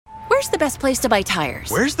the best place to buy tires?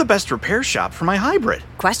 Where's the best repair shop for my hybrid?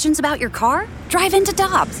 Questions about your car? Drive into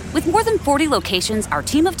Dobbs. With more than 40 locations, our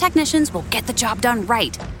team of technicians will get the job done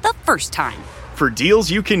right the first time. For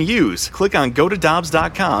deals you can use, click on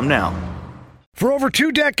GoToDobbs.com now. For over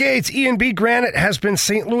 2 decades, E&B Granite has been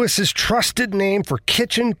St. Louis's trusted name for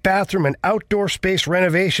kitchen, bathroom, and outdoor space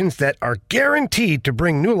renovations that are guaranteed to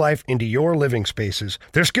bring new life into your living spaces.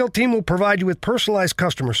 Their skilled team will provide you with personalized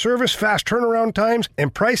customer service, fast turnaround times,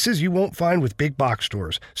 and prices you won't find with big box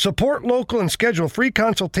stores. Support local and schedule a free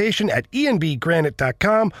consultation at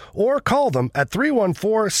enbgranite.com or call them at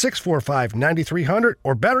 314-645-9300,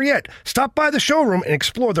 or better yet, stop by the showroom and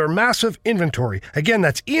explore their massive inventory. Again,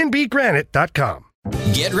 that's enbgranite.com.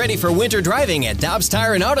 Get ready for winter driving at Dobbs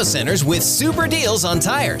Tire and Auto Centers with super deals on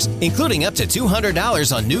tires, including up to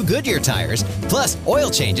 $200 on new Goodyear tires, plus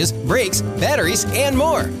oil changes, brakes, batteries, and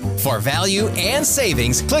more. For value and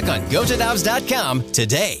savings, click on GoToDobbs.com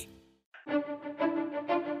today.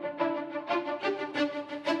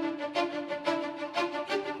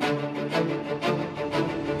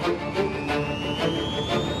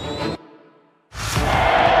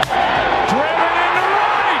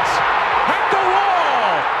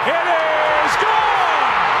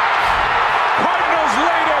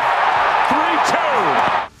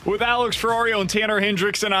 With Alex Ferrario and Tanner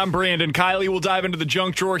Hendrickson, I'm Brandon Kiley. We'll dive into the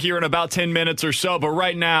junk drawer here in about 10 minutes or so, but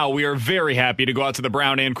right now we are very happy to go out to the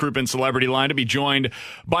Brown and Crouppen Celebrity Line to be joined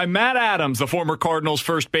by Matt Adams, the former Cardinals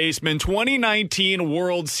first baseman, 2019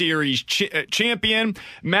 World Series champion.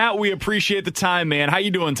 Matt, we appreciate the time, man. How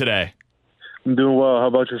you doing today? I'm doing well. How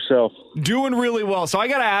about yourself? Doing really well. So I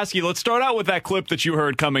got to ask you, let's start out with that clip that you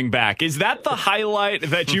heard coming back. Is that the highlight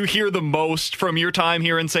that you hear the most from your time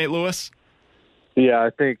here in St. Louis? Yeah, I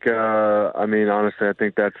think, honestly, I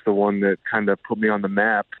think that's the one that kind of put me on the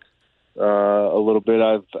map a little bit.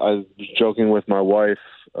 I was joking with my wife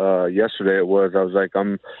yesterday. I was like,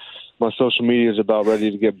 my social media is about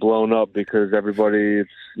ready to get blown up because everybody,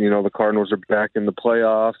 the Cardinals are back in the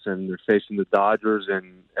playoffs and they're facing the Dodgers,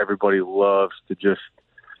 and everybody loves to just,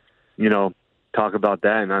 talk about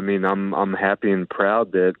that. And I'm happy and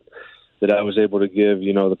proud that I was able to give,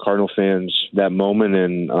 the Cardinal fans that moment,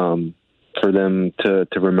 and for them to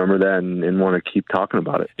remember that and want to keep talking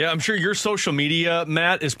about it. Yeah, I'm sure your social media,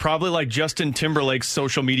 Matt, is probably like Justin Timberlake's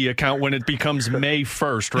social media account when it becomes May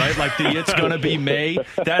 1st, right? Like it's going to be May.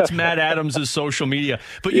 That's Matt Adams' social media.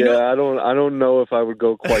 But I don't know if I would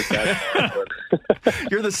go quite that far.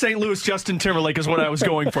 You're the St. Louis Justin Timberlake is what I was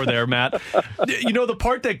going for there, Matt. The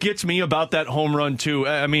part that gets me about that home run, too,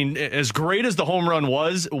 as great as the home run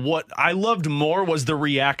was, what I loved more was the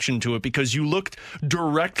reaction to it, because you looked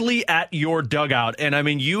directly at your dugout,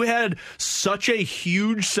 and you had such a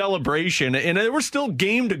huge celebration, and there was still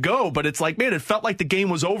game to go, but it's like, man, it felt like the game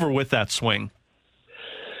was over with that swing.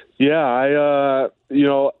 Yeah,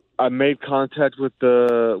 I made contact with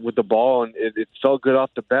the ball, and it felt good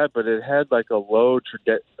off the bat, but it had like a low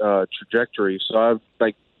trajectory. So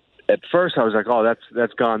at first I was like, oh,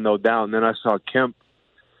 that's gone, no doubt. And then I saw Kemp,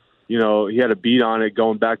 he had a beat on it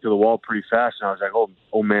going back to the wall pretty fast, and I was like,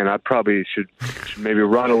 oh man, I probably should maybe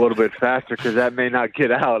run a little bit faster because that may not get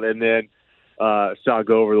out. And then saw it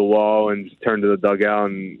go over the wall and turned to the dugout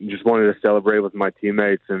and just wanted to celebrate with my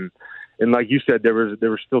teammates. And like you said, there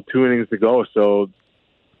were still 2 innings to go, so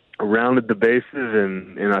I rounded the bases,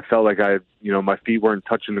 and I felt like my feet weren't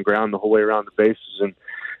touching the ground the whole way around the bases, and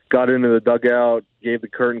got into the dugout, gave the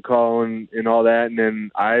curtain call and all that. And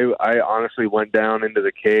then I honestly went down into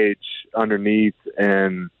the cage underneath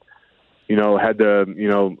and,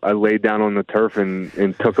 I laid down on the turf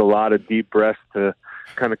and took a lot of deep breaths to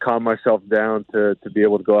kind of calm myself down to be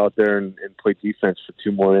able to go out there and play defense for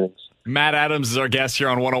 2 more innings. Matt Adams is our guest here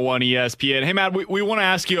on 101 ESPN. Hey, Matt, we want to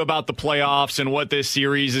ask you about the playoffs and what this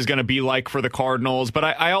series is going to be like for the Cardinals, but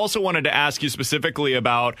I also wanted to ask you specifically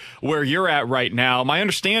about where you're at right now. My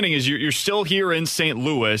understanding is you're still here in St.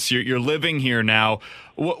 Louis. You're living here now.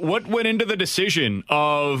 What went into the decision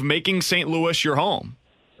of making St. Louis your home?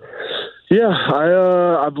 Yeah,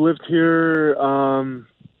 I've lived here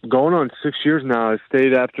going on 6 years now. I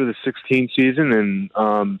stayed after the 16 season, and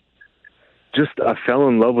I fell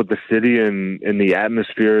in love with the city and the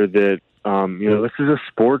atmosphere that, this is a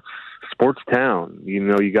sports town.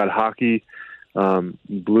 You got hockey,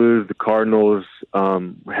 Blues, the Cardinals,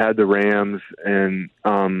 had the Rams, and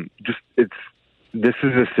this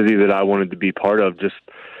is a city that I wanted to be part of. Just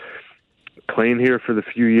playing here for the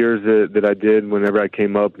few years that I did whenever I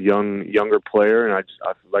came up, younger player, and I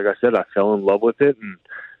like I said, I fell in love with it,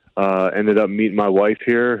 and ended up meeting my wife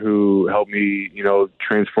here, who helped me,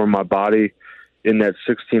 transform my body in that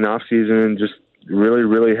 16 off season, and just really,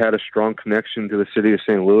 really had a strong connection to the city of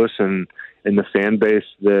St. Louis and the fan base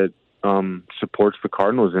that supports the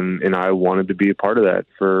Cardinals, and I wanted to be a part of that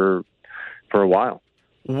for a while.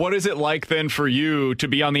 What is it like then for you to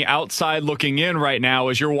be on the outside looking in right now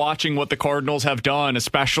as you're watching what the Cardinals have done,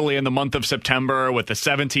 especially in the month of September with the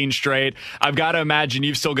 17 straight? I've got to imagine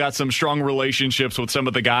you've still got some strong relationships with some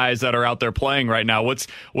of the guys that are out there playing right now. What's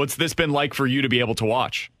this been like for you to be able to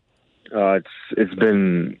watch? It's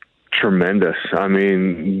been tremendous. I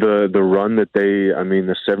mean, the run that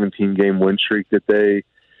the 17-game win streak that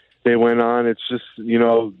they went on, it's just,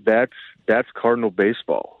 that's Cardinal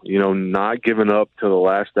baseball, not giving up to the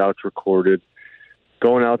last outs recorded,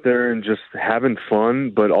 going out there and just having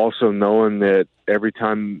fun, but also knowing that every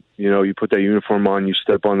time, you put that uniform on, you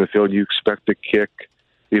step on the field, you expect to kick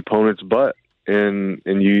the opponent's butt. And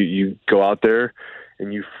you go out there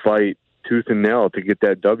and you fight tooth and nail to get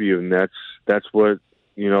that W. And that's what,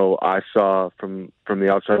 I saw from the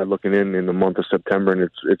outside looking in the month of September. And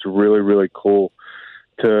it's really, really cool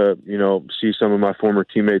to, see some of my former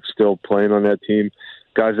teammates still playing on that team,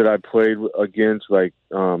 guys that I played against, like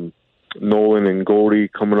Nolan and Goldie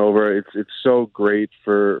coming over. It's so great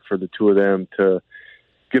for the two of them to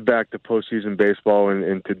get back to postseason baseball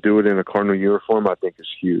and to do it in a Cardinal uniform, I think is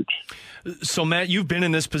huge. So, Matt, you've been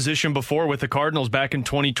in this position before with the Cardinals back in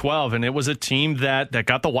 2012, and it was a team that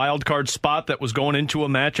got the wild card spot that was going into a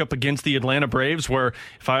matchup against the Atlanta Braves where,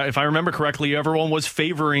 if I remember correctly, everyone was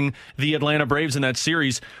favoring the Atlanta Braves in that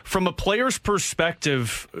series. From a player's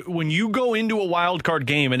perspective, when you go into a wild card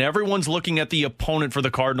game and everyone's looking at the opponent for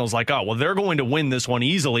the Cardinals like, oh, well, they're going to win this one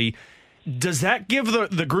easily, does that give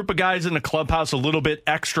the group of guys in the clubhouse a little bit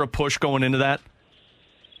extra push going into that?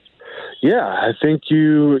 Yeah, I think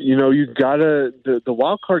you gotta, the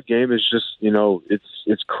wild card game is just,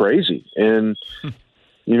 it's crazy. And,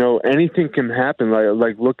 anything can happen.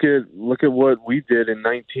 Like look at what we did in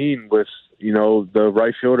 19 with, the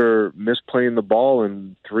right fielder misplaying the ball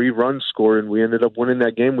and 3 runs scored, and we ended up winning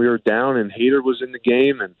that game. We were down and Hader was in the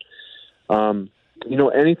game, and,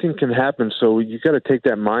 anything can happen. So you got to take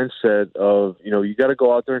that mindset of, you got to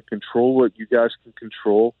go out there and control what you guys can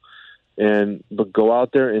control, but go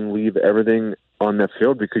out there and leave everything on that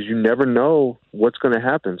field because you never know what's going to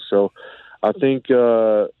happen. So I think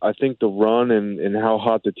the run and how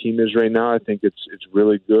hot the team is right now, I think it's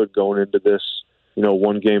really good going into this,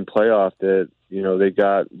 1-game playoff that, they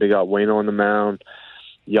got Wayno on the mound,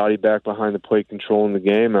 Yachty back behind the plate controlling the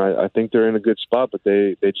game. I think they're in a good spot, but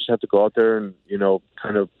they just have to go out there and,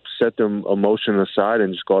 kind of set their emotion aside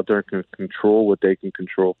and just go out there and control what they can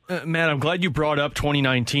control. Matt, I'm glad you brought up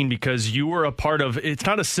 2019 because you were a part of, it's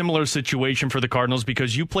not a similar situation for the Cardinals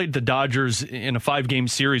because you played the Dodgers in a 5-game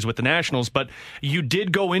series with the Nationals, but you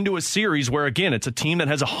did go into a series where, again, it's a team that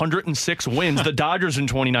has 106 wins, the Dodgers in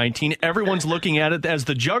 2019. Everyone's looking at it as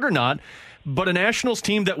the juggernaut. But a Nationals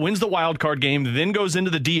team that wins the wild card game, then goes into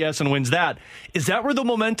the DS and wins that. Is that where the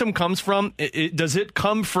momentum comes from? Does it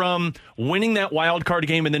come from winning that wild card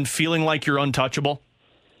game and then feeling like you're untouchable?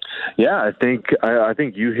 Yeah, I think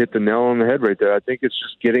you hit the nail on the head right there. I think it's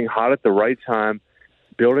just getting hot at the right time,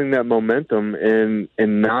 building that momentum, and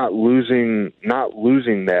not losing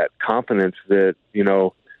that confidence that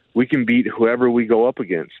we can beat whoever we go up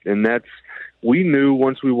against, and that's. We knew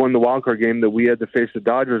once we won the wild card game that we had to face the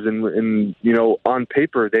Dodgers, and on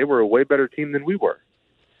paper they were a way better team than we were.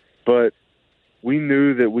 But we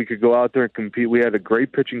knew that we could go out there and compete. We had a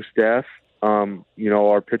great pitching staff.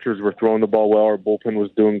 Our pitchers were throwing the ball well. Our bullpen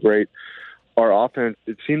was doing great. Our offense,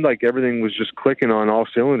 it seemed like everything was just clicking on all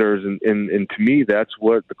cylinders, and to me, that's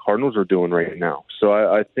what the Cardinals are doing right now. So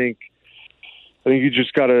I think you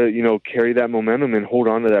just got to carry that momentum and hold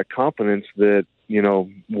on to that confidence that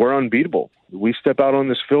we're unbeatable. We step out on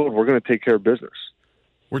this field, we're going to take care of business.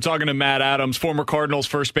 We're talking to Matt Adams, former Cardinals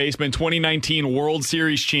first baseman, 2019 World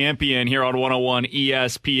Series champion here on 101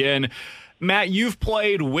 ESPN. Matt, you've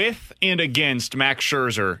played with and against Max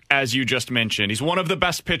Scherzer, as you just mentioned. He's one of the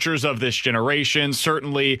best pitchers of this generation,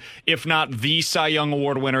 certainly, if not the Cy Young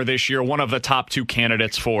Award winner this year, one of the top 2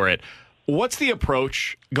 candidates for it. What's the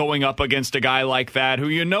approach going up against a guy like that who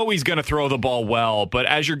he's going to throw the ball well, but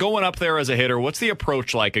as you're going up there as a hitter, what's the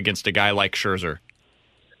approach like against a guy like Scherzer?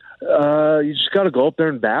 You just got to go up there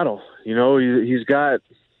and battle. He's got,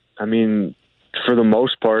 for the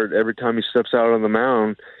most part, every time he steps out on the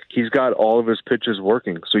mound, he's got all of his pitches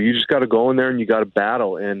working. So you just got to go in there and you got to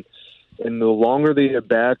battle. And the longer the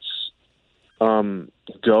at-bats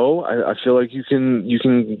go, I feel like you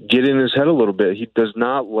can get in his head a little bit. He does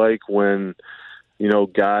not like when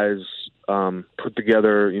guys put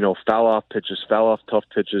together foul off tough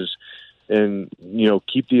pitches and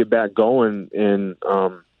keep the at bat going. And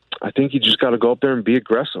I think you just got to go up there and be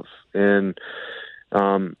aggressive. And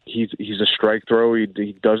he's a strike thrower.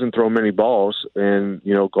 He doesn't throw many balls, and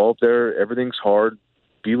go up there. Everything's hard.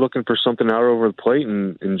 Be looking for something out over the plate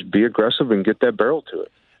and be aggressive and get that barrel to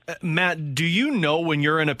it. Matt, do you know when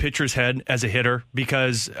you're in a pitcher's head as a hitter?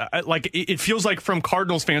 Because it feels like from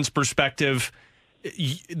Cardinals fans' perspective,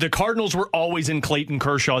 the Cardinals were always in Clayton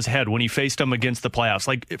Kershaw's head when he faced them against the playoffs.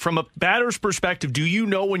 Like, from a batter's perspective, do you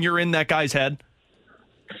know when you're in that guy's head?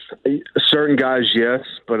 Certain guys, yes,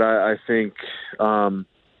 but I think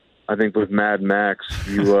with Mad Max,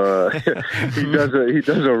 he does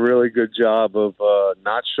a really good job of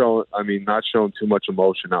not showing too much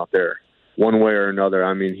emotion out there, one way or another.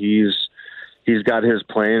 I mean, he's got his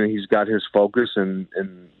plan and he's got his focus, and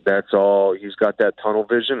that's all. He's got that tunnel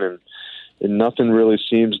vision, and nothing really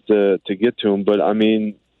seems to get to him. But I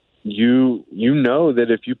mean, you know that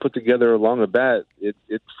if you put together a long at bat,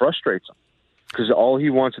 it frustrates him, because all he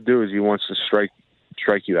wants to do is he wants to strike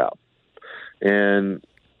you out. And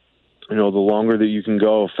the longer that you can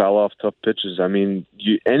go, foul off tough pitches. I mean,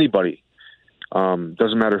 anybody,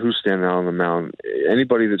 doesn't matter who's standing out on the mound,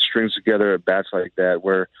 anybody that strings together at bats like that,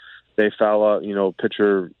 where they foul out,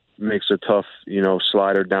 pitcher makes a tough,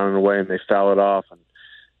 slider down and away, and they foul it off, and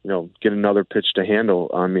get another pitch to handle.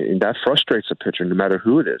 I mean, that frustrates a pitcher, no matter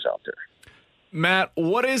who it is out there. Matt,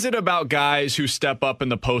 what is it about guys who step up in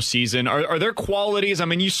the postseason? Are there qualities? I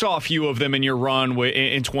mean, you saw a few of them in your run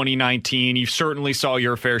in 2019. You certainly saw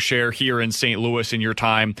your fair share here in St. Louis in your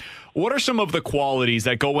time. What are some of the qualities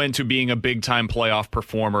that go into being a big-time playoff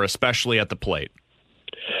performer, especially at the plate?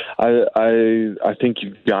 I think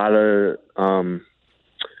you've got to,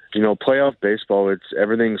 playoff baseball,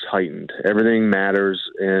 everything's heightened. Everything matters,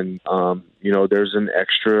 and, there's an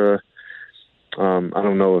extra... I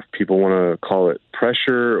don't know if people want to call it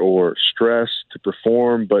pressure or stress to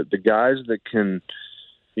perform, but the guys that can,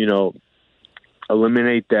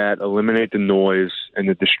 eliminate the noise and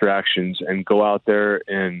the distractions, and go out there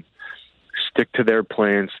and stick to their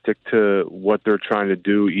plan, stick to what they're trying to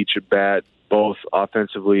do each at bat, both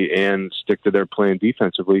offensively, and stick to their plan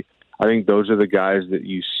defensively. I think those are the guys that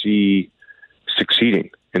you see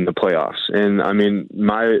succeeding in the playoffs. And I mean,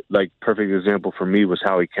 my perfect example for me was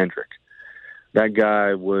Howie Kendrick. That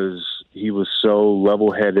guy was so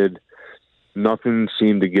level-headed. Nothing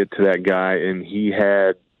seemed to get to that guy, and he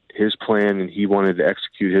had his plan, and he wanted to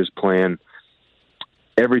execute his plan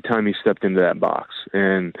every time he stepped into that box.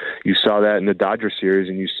 And you saw that in the Dodger series,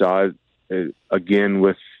 and you saw it again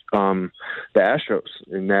with the Astros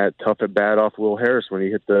in that tough at bat off Will Harris when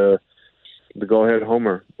he hit the go-ahead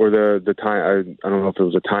homer, or the tie. I don't know if it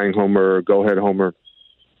was a tying homer or go-ahead homer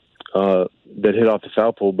that hit off the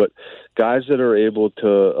foul pole. But guys that are able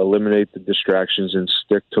to eliminate the distractions and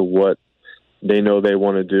stick to what they know they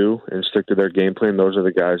want to do and stick to their game plan, those are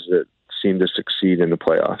the guys that seem to succeed in the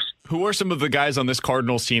playoffs. Who are some of the guys on this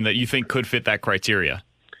Cardinals team that you think could fit that criteria?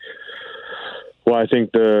 Well, I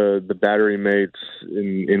think the battery mates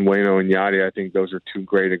in Waino and Yadi, I think those are two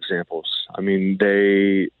great examples. I mean,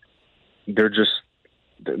 they're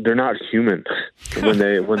not human when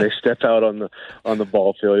they step out on the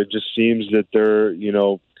ball field. It just seems that they're,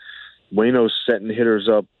 Waino's setting hitters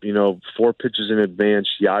up, 4 pitches in advance.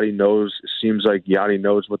 It seems like Yadi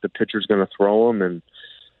knows what the pitcher's going to throw him, and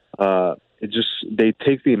they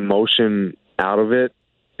take the emotion out of it,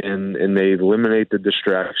 and they eliminate the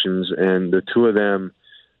distractions. And the two of them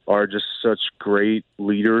are just such great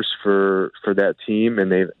leaders for that team,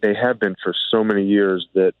 and they have been for so many years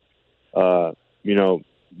that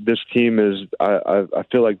this team is. I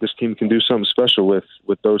feel like this team can do something special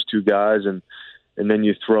with those two guys, and then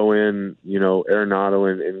you throw in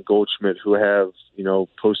Arenado and Goldschmidt, who have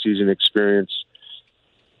postseason experience.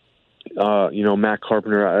 Matt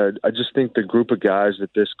Carpenter. I just think the group of guys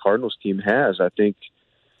that this Cardinals team has, I think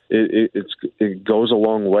it goes a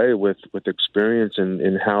long way with experience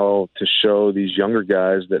and how to show these younger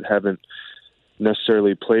guys that haven't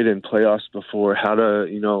necessarily played in playoffs before how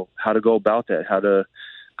to go about that, how to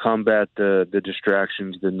combat the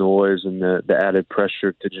distractions, the noise, and the added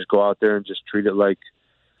pressure to just go out there and just treat it like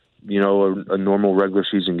a normal regular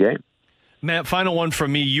season game. Matt, final one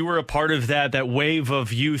from me. You were a part of that wave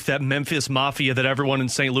of youth, that Memphis Mafia that everyone in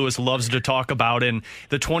St. Louis loves to talk about, and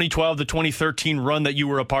the 2012 to 2013 run that you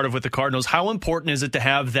were a part of with the Cardinals. How important is it to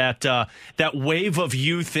have that wave of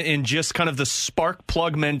youth and just kind of the spark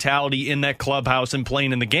plug mentality in that clubhouse and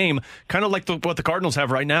playing in the game, kind of like what the Cardinals have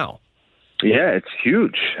right now? Yeah, it's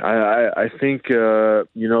huge. I think the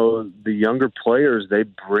younger players, they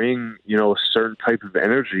bring a certain type of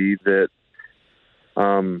energy that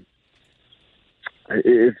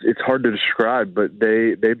it's hard to describe, but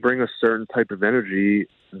they bring a certain type of energy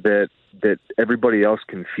that everybody else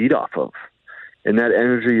can feed off of. And that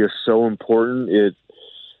energy is so important.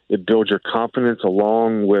 It builds your confidence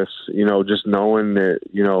along with, just knowing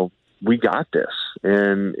that, we got this.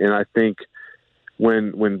 And I think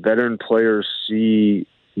when veteran players see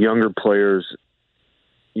younger players,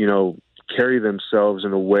 carry themselves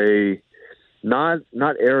in a way, not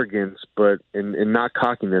arrogance, but and not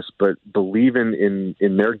cockiness, but believing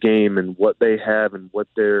in their game and what they have and what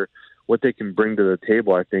they can bring to the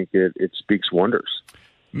table, I think it speaks wonders.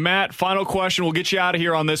 Matt, final question. We'll get you out of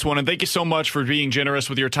here on this one, and thank you so much for being generous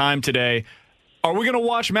with your time today. Are we going to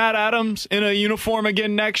watch Matt Adams in a uniform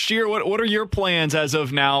again next year? What are your plans as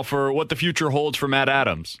of now for what the future holds for Matt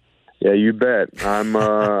Adams? Yeah, you bet. I'm.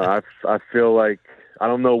 I feel like I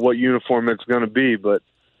don't know what uniform it's going to be, but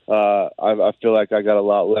I feel like I got a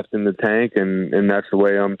lot left in the tank, and that's the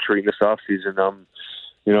way I'm treating this off season.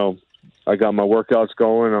 I got my workouts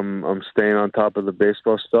going. I'm staying on top of the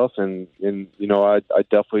baseball stuff, and I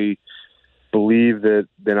definitely believe that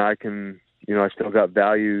I can. I still got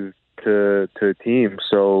value to a team.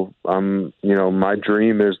 So my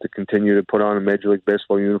dream is to continue to put on a Major League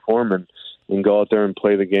Baseball uniform and go out there and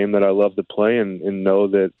play the game that I love to play, and know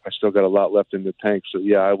that I still got a lot left in the tank. So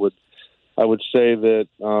yeah, I would say that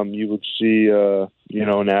you would see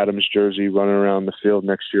an Adams jersey running around the field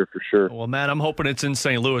next year for sure. Well, Matt, I'm hoping it's in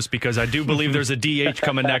St. Louis because I do believe there's a DH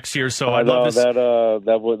coming next year. So I'd love to.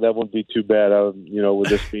 That wouldn't be too bad. With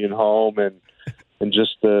this being home and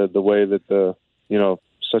just the way that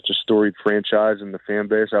such a storied franchise and the fan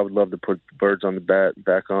base, I would love to put the birds on the bat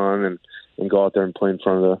back on and go out there and play in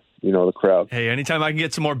front of the crowd. Hey, anytime I can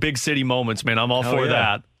get some more big city moments, man, I'm all for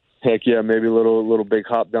that. Heck yeah, maybe a little big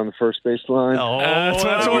hop down the first base line. Oh,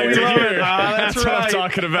 that's what we hear. That's what I'm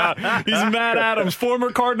talking about. He's Matt Adams,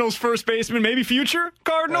 former Cardinals first baseman, maybe future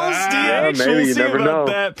Cardinals DH. Yeah, maybe. We'll you see never about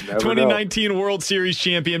know. that. Never 2019 World Series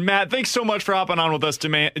champion. Matt, thanks so much for hopping on with us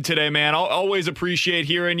today, man. I'll always appreciate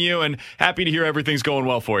hearing you, and happy to hear everything's going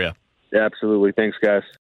well for you. Yeah, absolutely. Thanks, guys.